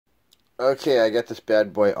Okay, I got this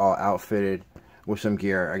bad boy all outfitted with some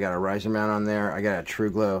gear. I got a riser mount on there. I got a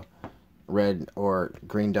True Glow red or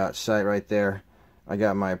green dot sight right there. I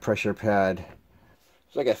got my pressure pad.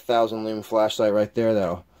 It's like a 1,000 lumen flashlight right there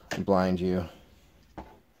that'll blind you.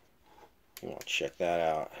 You want to check that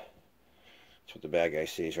out. That's what the bad guy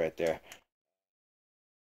sees right there.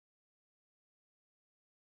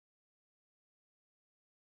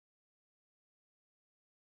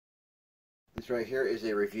 This right here is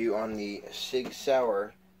a review on the Sig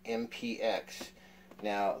Sauer MPX.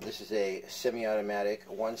 Now, this is a semi-automatic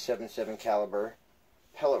 177 caliber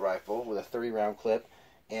pellet rifle with a 30 round clip,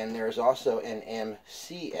 and there's also an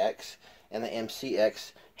MCX, and the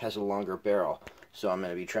MCX has a longer barrel, so I'm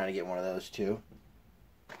going to be trying to get one of those too.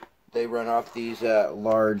 They run off these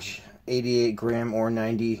large 88 gram or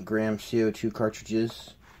 90 gram CO2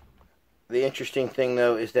 cartridges. The interesting thing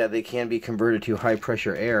though is that they can be converted to high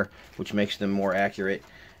pressure air, which makes them more accurate,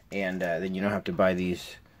 and then you don't have to buy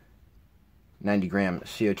these 90 gram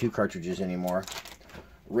CO2 cartridges anymore.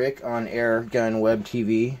 Rick on Air Gun Web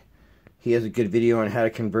TV, he has a good video on how to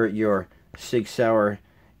convert your Sig Sauer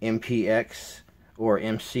MPX or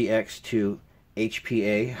MCX to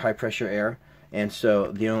HPA, high pressure air. And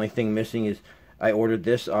so the only thing missing is I ordered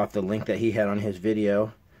this off the link that he had on his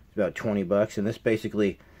video. It's about 20 bucks, and this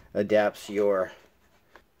basically adapts your,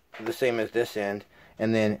 the same as this end,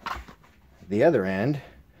 and then the other end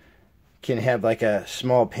can have like a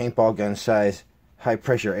small paintball gun size high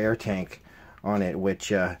pressure air tank on it,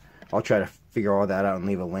 which I'll try to figure all that out and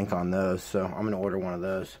leave a link on those. So I'm going to order one of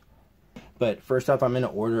those. But first off, I'm going to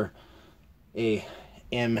order a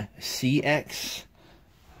MCX,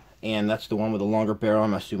 and that's the one with a longer barrel.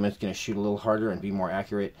 I'm assuming it's going to shoot a little harder and be more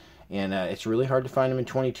accurate. And it's really hard to find them in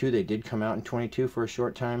 22. They did come out in 22 for a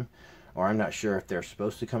short time, or I'm not sure if they're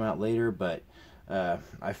supposed to come out later, but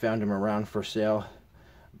I found them around for sale,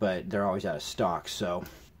 but they're always out of stock. So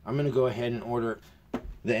I'm going to go ahead and order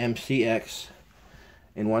the MCX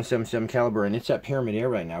in 177 caliber, and it's at Pyramid Air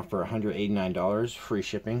right now for $189, free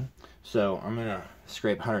shipping. So I'm going to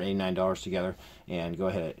scrape $189 together and go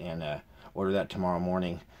ahead and order that tomorrow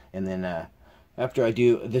morning. And then after I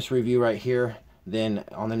do this review right here, then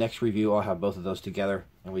on the next review I'll have both of those together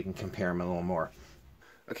and we can compare them a little more.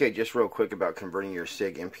 Okay, just real quick about converting your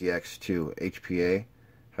Sig MPX to HPA,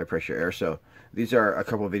 high pressure air. So these are a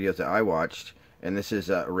couple of videos that I watched, and this is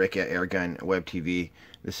Rick at Airgun Web TV.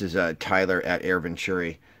 This is Tyler at Air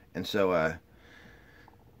Venturi. And so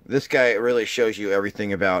this guy really shows you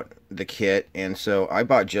everything about the kit. And so I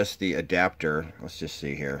bought just the adapter. Let's just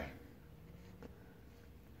see here.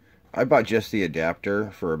 I bought just the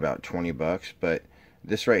adapter for about 20 bucks, but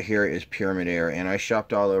this right here is Pyramid Air, and I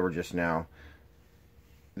shopped all over just now.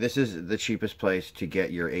 This is the cheapest place to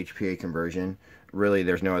get your HPA conversion. Really,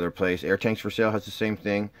 there's no other place. Air Tanks for Sale has the same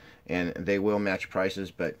thing, and they will match prices,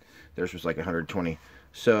 but theirs was like $120.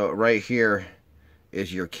 So right here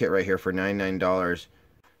is your kit right here for $99.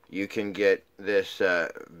 You can get this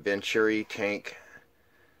Venturi tank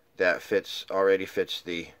that already fits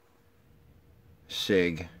the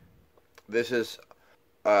Sig. This is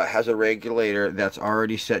has a regulator that's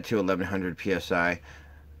already set to 1100 psi.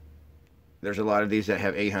 There's a lot of these that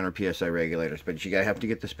have 800 psi regulators, but you gotta have to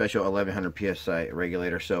get the special 1100 psi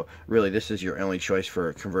regulator. So really, this is your only choice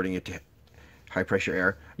for converting it to high pressure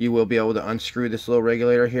air. You will be able to unscrew this little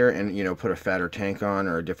regulator here and, you know, put a fatter tank on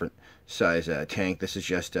or a different size tank. This is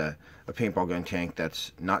just a paintball gun tank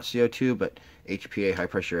that's not CO2 but HPA, high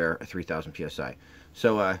pressure air, 3000 psi.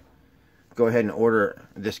 So go ahead and order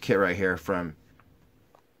this kit right here from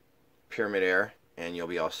Pyramid Air and you'll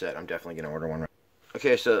be all set. I'm definitely going to order one.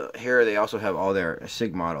 Okay, so here they also have all their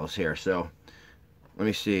Sig models here. So let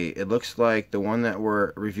me see. It looks like the one that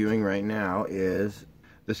we're reviewing right now is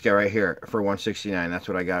this guy right here for $169. That's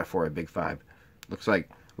what I got it for at Big 5. Looks like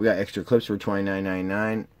we got extra clips for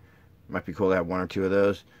 $29.99. Might be cool to have one or two of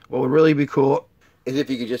those. What would really be cool is if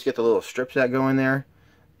you could just get the little strips that go in there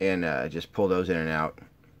and just pull those in and out.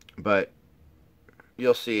 But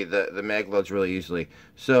you'll see the mag loads really easily.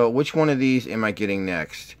 So which one of these am I getting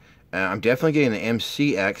next? I'm definitely getting the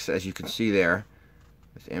MCX, as you can see there.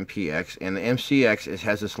 It's MPX, and the MCX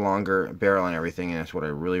has this longer barrel and everything, and that's what I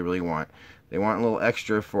really want. They want a little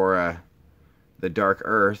extra for the dark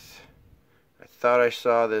earth. I thought I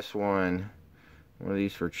saw this one of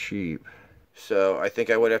these for cheap. So I think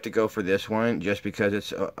I would have to go for this one just because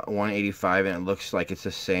it's 185 and it looks like it's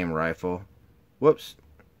the same rifle. Whoops,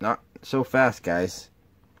 not so fast, guys.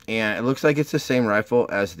 And it looks like it's the same rifle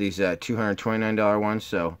as these $229 ones,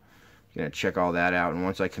 so I'm gonna check all that out, and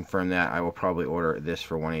once I confirm that, I will probably order this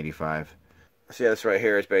for $185. So yeah, this right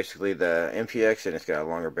here is basically the MPX, and it's got a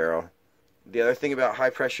longer barrel. The other thing about high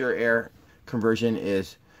pressure air conversion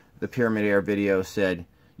is the Pyramid Air video said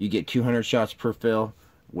you get 200 shots per fill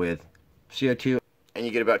with CO2, and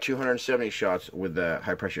you get about 270 shots with the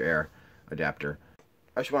high pressure air adapter.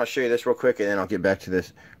 I just want to show you this real quick, and then I'll get back to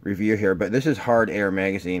this review here. But this is Hard Air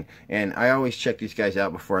magazine, and I always check these guys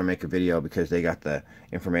out before I make a video because they got the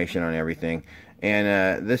information on everything.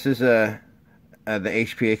 And this is the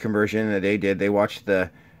HPA conversion that they did. They watched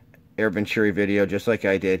the Air Venturi video just like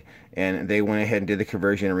I did, and they went ahead and did the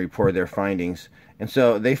conversion and reported their findings. And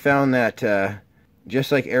so they found that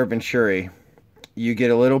just like Air Venturi, you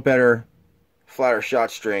get a little better, flatter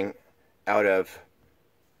shot string out of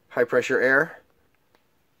high pressure air.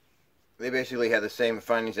 They basically had the same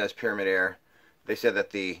findings as Pyramid Air. They said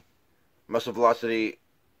that the muzzle velocity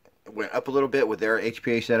went up a little bit with their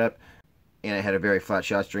HPA setup, and it had a very flat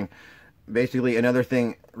shot string. Basically, another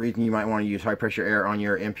reason you might want to use high pressure air on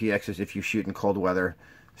your MPX is if you shoot in cold weather.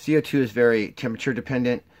 CO2 is very temperature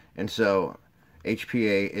dependent, and so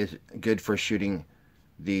HPA is good for shooting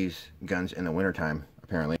these guns in the wintertime,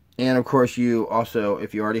 apparently. And of course, you also,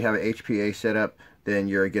 if you already have an HPA set up, then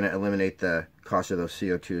you're going to eliminate the cost of those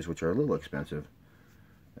CO2s, which are a little expensive,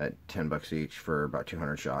 at $10 each for about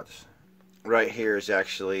 200 shots. Right here is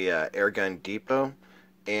actually Airgun Depot,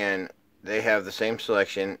 and they have the same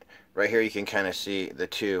selection. Right here you can kind of see the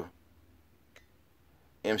two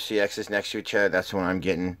MCXs next to each other. That's the one I'm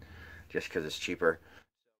getting just because it's cheaper.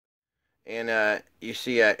 And you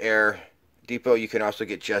see at Air Depot you can also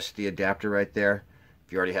get just the adapter right there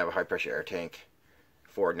if you already have a high pressure air tank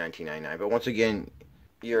for $19.99. But once again,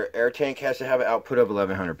 your air tank has to have an output of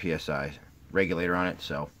 1100 psi regulator on it.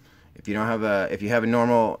 So if you don't have if you have a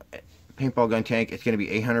normal paintball gun tank, it's going to be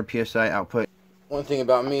 800 psi output. One thing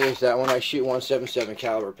about me is that when I shoot 177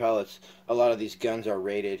 caliber pellets, a lot of these guns are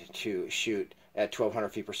rated to shoot at 1200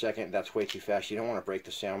 feet per second. That's way too fast. You don't want to break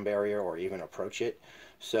the sound barrier or even approach it.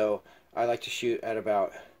 So I like to shoot at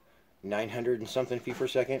about 900 and something feet per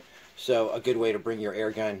second. So a good way to bring your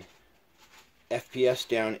air gun FPS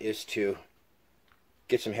down is to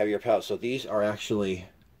get some heavier pellets. So these are actually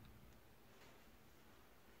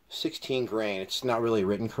 16 grain. It's not really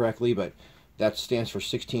written correctly, but that stands for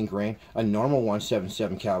 16 grain. A normal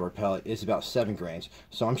 177 caliber pellet is about 7 grains.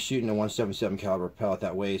 So I'm shooting a 177 caliber pellet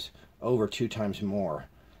that weighs over 2 times more.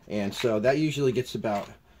 And so that usually gets about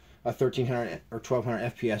a 1300 or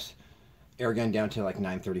 1200 FPS air gun down to like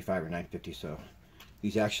 935 or 950. So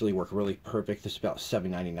these actually work really perfect. This is about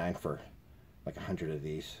 $7.99 for like 100 of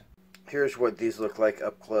these. Here's what these look like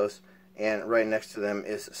up close, and right next to them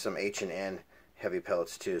is some H&N heavy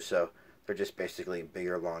pellets too. So they're just basically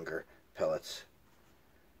bigger, longer pellets.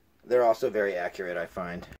 They're also very accurate, I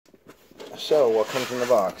find. So what comes in the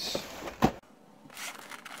box?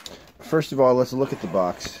 First of all, let's look at the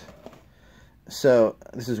box. So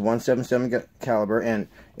this is 177 caliber, and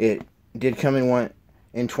it did come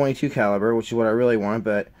in 22 caliber, which is what I really want,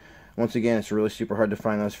 but once again, it's really super hard to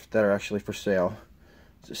find those that are actually for sale.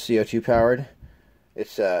 It's CO2 powered.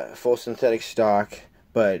 It's full synthetic stock,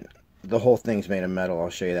 but the whole thing's made of metal. I'll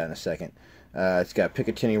show you that in a second. It's got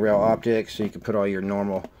Picatinny rail optics, so you can put all your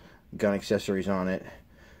normal gun accessories on it.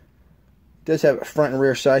 It does have front and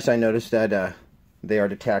rear sights. I noticed that they are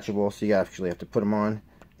detachable, so you actually have to put them on.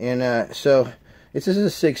 And so this is a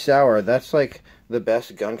Sig Sauer. That's like the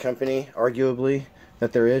best gun company, arguably,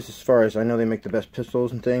 that there is, as far as I know. They make the best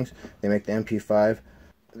pistols and things. They make the MP5.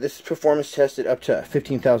 This is performance tested up to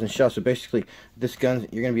 15,000 shots. So basically, this gun,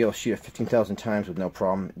 you're going to be able to shoot it 15,000 times with no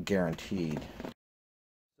problem, guaranteed.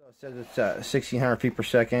 So it says it's 1,600 feet per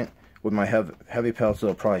second. With my heavy pellets,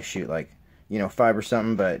 it'll probably shoot like, 5 or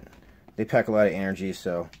something, but they pack a lot of energy,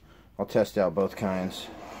 so I'll test out both kinds.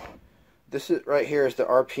 This is right here is the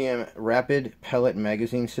RPM Rapid Pellet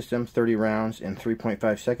Magazine System, 30 rounds in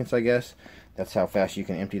 3.5 seconds, I guess. That's how fast you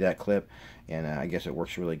can empty that clip, and I guess it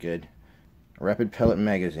works really good. Rapid Pellet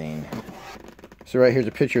Magazine. So right here's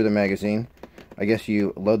a picture of the magazine. I guess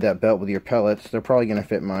you load that belt with your pellets. They're probably going to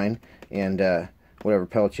fit mine, and whatever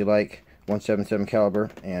pellets you like, 177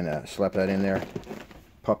 caliber, and slap that in there.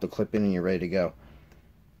 Pop the clip in, and you're ready to go.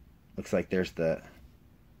 Looks like there's the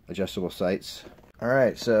adjustable sights.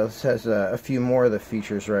 Alright, so this has a few more of the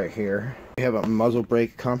features right here. We have a muzzle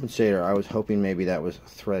brake compensator. I was hoping maybe that was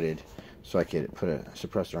threaded so I could put a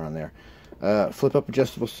suppressor on there. Flip up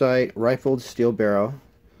adjustable sight, rifled steel barrel,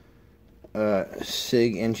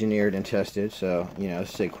 Sig engineered and tested, so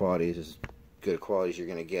Sig quality is as good quality as you're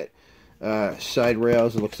going to get. Side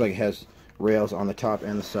rails, it looks like it has rails on the top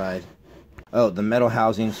and the side. Oh, the metal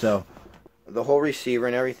housing, so the whole receiver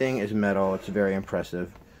and everything is metal. It's very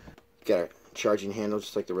impressive. Got a charging handle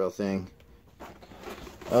just like the real thing.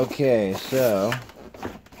 Okay, so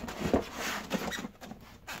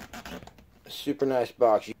super nice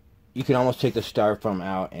box. You can almost take the styrofoam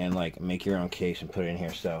out and like make your own case and put it in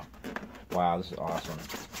here. So, wow, this is awesome.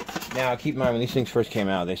 Now, keep in mind, when these things first came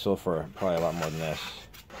out, they sold for probably a lot more than this.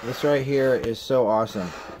 This right here is so awesome.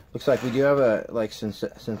 Looks like we do have a like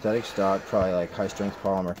synthetic stock, probably like high strength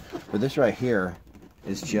polymer. But this right here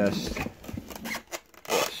is just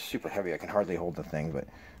super heavy. I can hardly hold the thing, but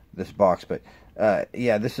this box. But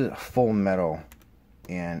yeah, this is full metal,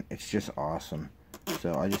 and it's just awesome.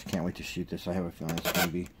 So I just can't wait to shoot this. I have a feeling it's going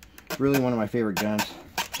to be really one of my favorite guns.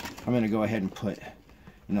 I'm going to go ahead and put,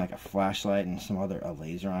 you know, like a flashlight and some other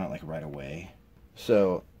laser on it, like right away.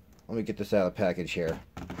 So let me get this out of the package here.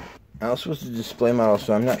 I also was a display model,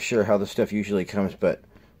 so I'm not sure how this stuff usually comes, but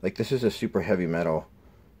like this is a super heavy metal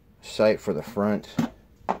sight for the front.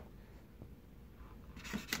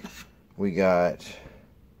 We got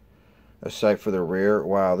a sight for the rear.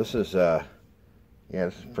 Wow, this is yeah,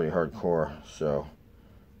 this is pretty hardcore. So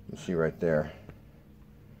you can see right there.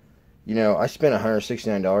 You know, I spent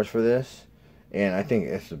 $169 for this, and I think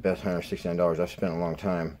it's the best $169 I've spent in a long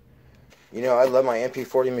time. You know, I love my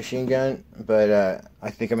MP40 machine gun, but I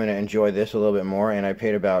think I'm going to enjoy this a little bit more, and I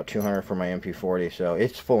paid about $200 for my MP40, so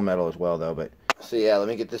it's full metal as well, though. But so yeah, let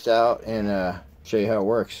me get this out and show you how it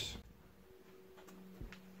works.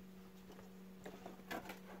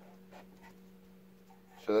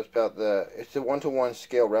 So that's about it's a 1-to-1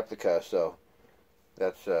 scale replica, so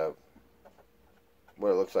that's what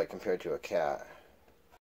it looks like compared to a cat.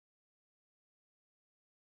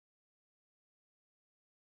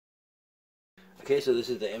 Okay, so this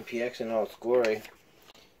is the MPX in all its glory.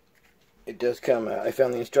 It does come, I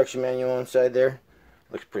found the instruction manual inside there.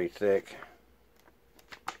 Looks pretty thick.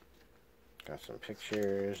 Got some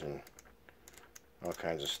pictures and all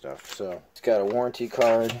kinds of stuff. So, it's got a warranty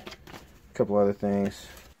card, a couple other things.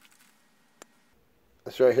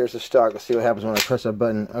 This right here's the stock. Let's see what happens when I press that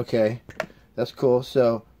button. Okay, that's cool.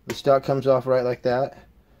 So, the stock comes off right like that.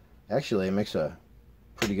 Actually, it makes a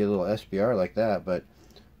pretty good little SBR like that, but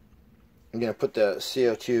I'm going to put the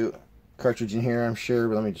CO2 cartridge in here, I'm sure,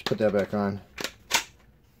 but let me just put that back on.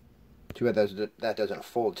 Too bad that doesn't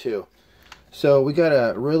fold too. So we got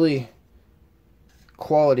a really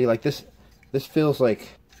quality, like this feels like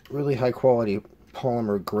really high quality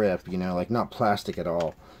polymer grip, you know, like not plastic at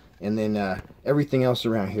all. And then everything else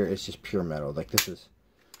around here is just pure metal. Like this is,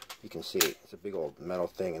 you can see, it's a big old metal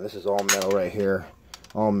thing, and this is all metal right here.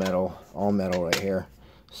 All metal right here.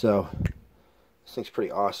 So this thing's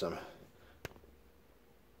pretty awesome.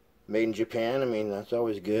 Made in Japan, I mean, that's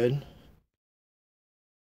always good.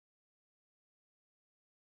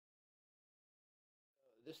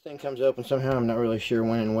 This thing comes open somehow, I'm not really sure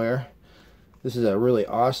when and where. This is a really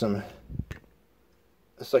awesome,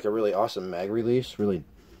 it's like a really awesome mag release, really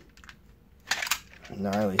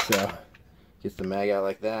gnarly. So, gets the mag out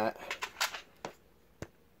like that.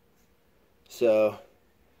 So,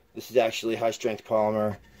 this is actually high strength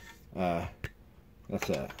polymer. That's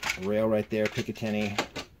a rail right there, Picatinny.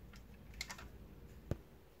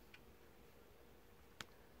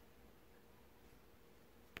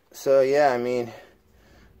 So yeah, I mean,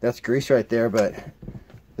 that's grease right there, but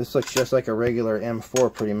this looks just like a regular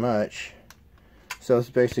M4 pretty much. So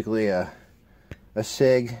it's basically a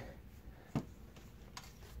Sig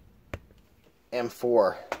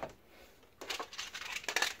M4.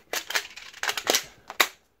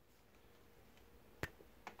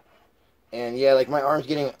 And yeah, like my arm's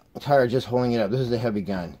getting tired just holding it up. This is a heavy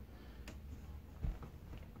gun.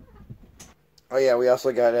 Oh yeah, we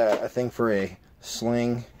also got a thing for a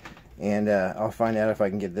sling. And I'll find out if I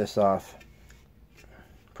can get this off.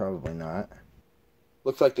 Probably not.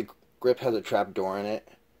 Looks like the grip has a trap door in it.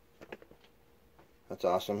 That's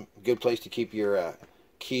awesome. Good place to keep your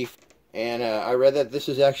key. And I read that this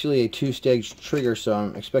is actually a 2-stage trigger, so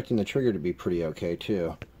I'm expecting the trigger to be pretty okay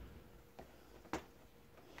too.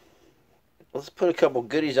 Let's put a couple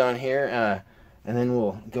goodies on here, and then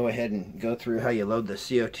we'll go ahead and go through how you load the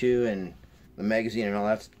CO2 and the magazine and all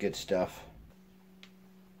that good stuff.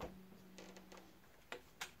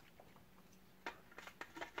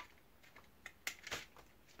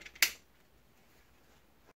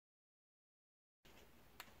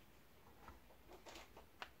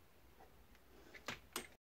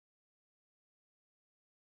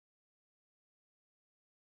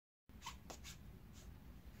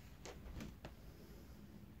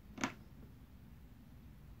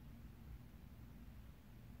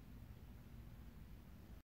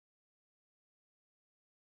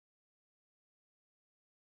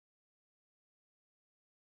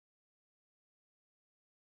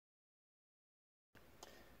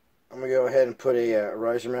 I'm going to go ahead and put a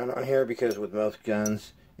riser mount on here, because with most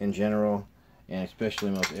guns in general, and especially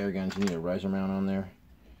most air guns, you need a riser mount on there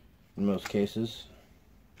in most cases.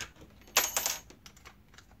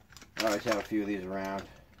 I always have a few of these around.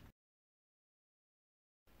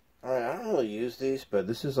 Alright, I don't really use these, but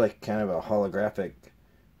this is like kind of a holographic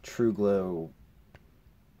true glow.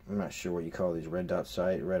 I'm not sure what you call these, red dot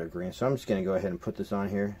sight, red or green. So I'm just going to go ahead and put this on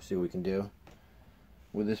here, see what we can do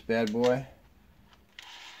with this bad boy.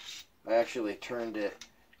 I actually turned it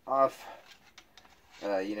off,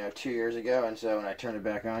 2 years ago, and so when I turned it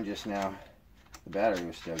back on just now, the battery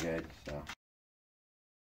was still good. So,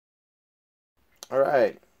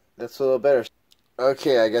 alright, that's a little better.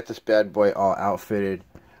 Okay, I got this bad boy all outfitted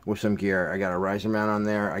with some gear. I got a riser mount on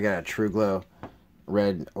there. I got a true glow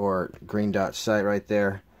red or green dot sight right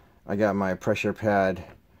there. I got my pressure pad.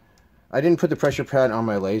 I didn't put the pressure pad on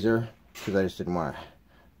my laser because I just didn't want to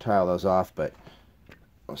tile those off, but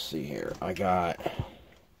let's see here. I got,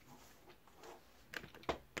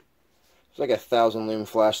 it's like a 1,000 lumen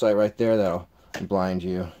flashlight right there that'll blind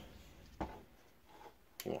you.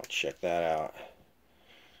 You want to check that out.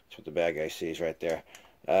 That's what the bad guy sees right there.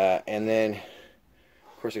 And then,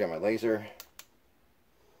 of course, I got my laser.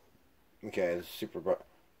 Okay, this super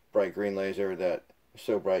bright green laser that is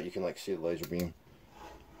so bright you can like see the laser beam.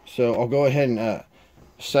 So I'll go ahead and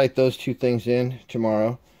sight those two things in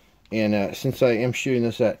tomorrow. And since I am shooting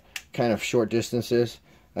this at kind of short distances,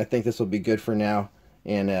 I think this will be good for now.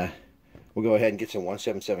 And we'll go ahead and get some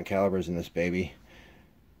 177 calibers in this baby.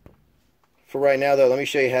 For right now, though, let me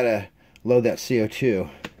show you how to load that CO2.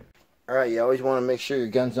 Alright, you always want to make sure your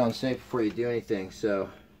gun's on safe before you do anything. So,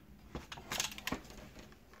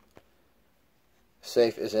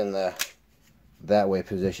 safe is in the that way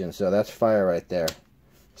position. So that's fire right there.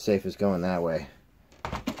 Safe is going that way.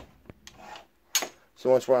 So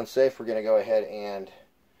once we're on safe, we're going to go ahead and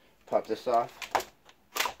pop this off.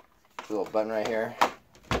 The little button right here.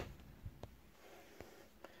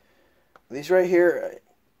 These right here,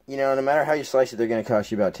 no matter how you slice it, they're going to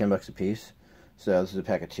cost you about 10 bucks a piece. So this is a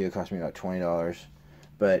pack of 2. It cost me about $20.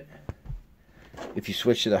 But if you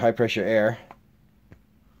switch to the high pressure air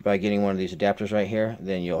by getting one of these adapters right here,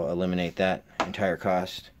 then you'll eliminate that entire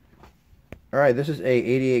cost. Alright, this is a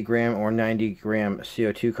 88 gram or 90 gram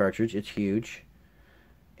CO2 cartridge. It's huge.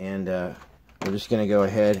 And we're just going to go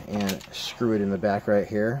ahead and screw it in the back right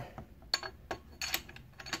here.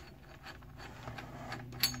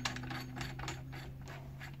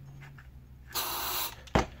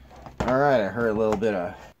 Alright, I heard a little bit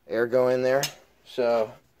of air go in there.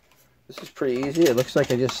 So this is pretty easy. It looks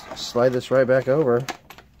like I just slide this right back over.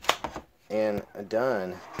 And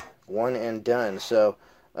done. One and done. So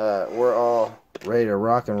we're all ready to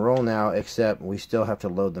rock and roll now, except we still have to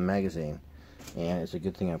load the magazine. And it's a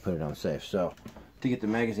good thing I put it on safe. So to get the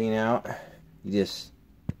magazine out, you just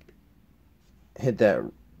hit that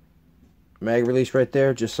mag release right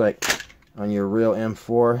there, just like on your real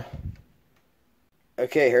M4.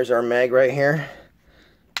 Okay, here's our mag right here.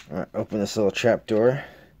 Open this little trap door,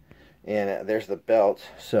 and there's the belt.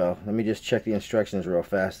 So let me just check the instructions real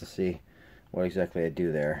fast to see what exactly I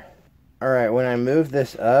do there. Alright, when I move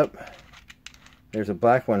this up, there's a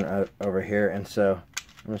black one over here, and so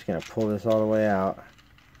I'm just going to pull this all the way out,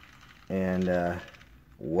 and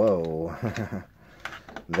whoa,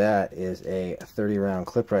 that is a 30 round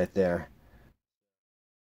clip right there.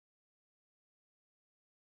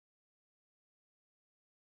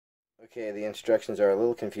 Okay, the instructions are a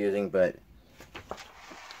little confusing, but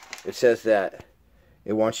it says that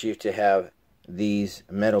it wants you to have these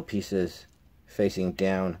metal pieces facing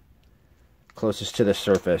down closest to the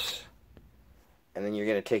surface, and then you're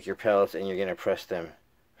going to take your pellets and you're going to press them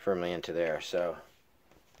firmly into there. So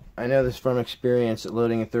I know this from experience that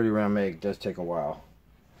loading a 30 round mag does take a while.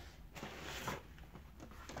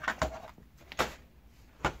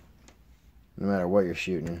 No matter what you're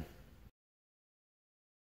shooting.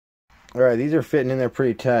 Alright, these are fitting in there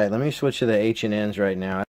pretty tight. Let me switch to the H&Ns right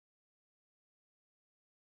now.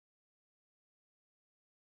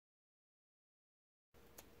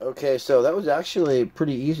 Okay, so that was actually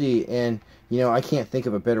pretty easy, and I can't think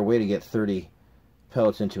of a better way to get 30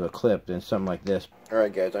 pellets into a clip than something like this.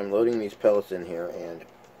 Alright guys, I'm loading these pellets in here,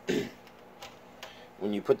 and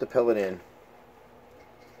when you put the pellet in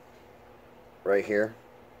right here,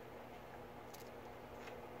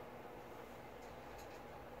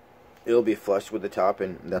 it'll be flush with the top,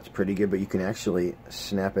 and that's pretty good, but you can actually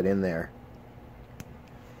snap it in there.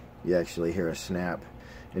 You actually hear a snap.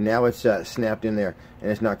 And now it's snapped in there, and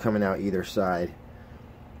it's not coming out either side.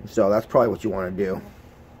 So that's probably what you want to do.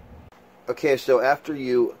 Okay, so after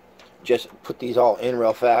you just put these all in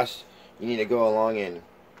real fast, you need to go along and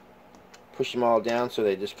push them all down so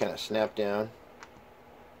they just kind of snap down.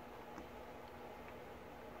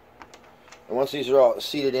 And once these are all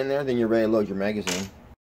seated in there, then you're ready to load your magazine.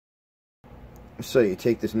 So you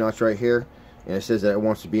take this notch right here, and it says that it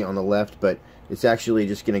wants to be on the left, but it's actually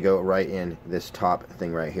just going to go right in this top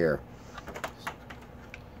thing right here.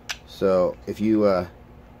 So if you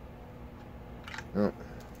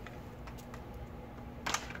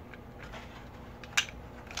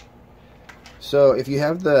so if you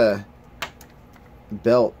have the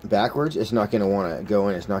belt backwards, it's not going to want to go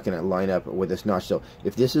in. It's not going to line up with this notch. So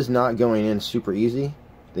if this is not going in super easy,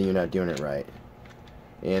 then you're not doing it right.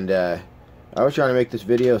 And I was trying to make this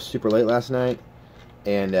video super late last night,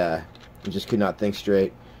 and just could not think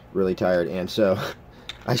straight, really tired, and so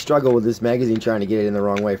I struggled with this magazine trying to get it in the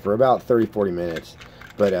wrong way for about 30-40 minutes.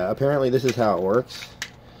 But apparently this is how it works.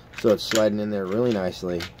 So it's sliding in there really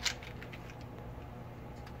nicely.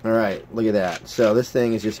 Alright, look at that. So this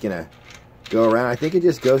thing is just going to go around. I think it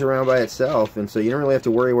just goes around by itself, and so you don't really have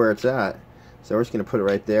to worry where it's at. So we're just going to put it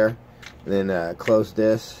right there, and then close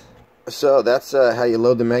this. So that's how you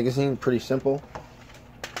load the magazine. Pretty simple.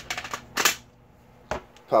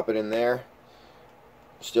 Pop it in there.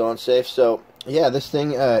 Still unsafe. So yeah, this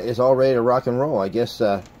thing is all ready to rock and roll. I guess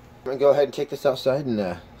I'm going to go ahead and take this outside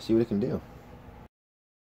and see what it can do.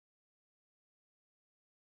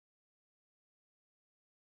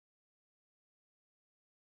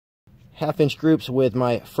 Half-inch groups with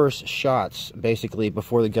my first shots. Basically,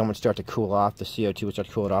 before the gun would start to cool off, the CO2 would start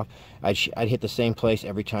to cool it off, I'd hit the same place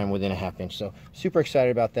every time within a half-inch. So super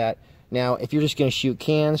excited about that. Now, if you're just going to shoot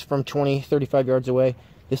cans from 20-35 yards away,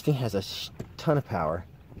 this thing has a ton of power.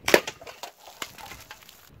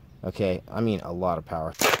 Okay, I mean a lot of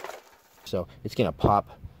power. So it's going to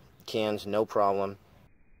pop cans, no problem.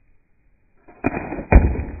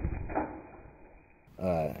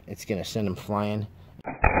 It's going to send them flying.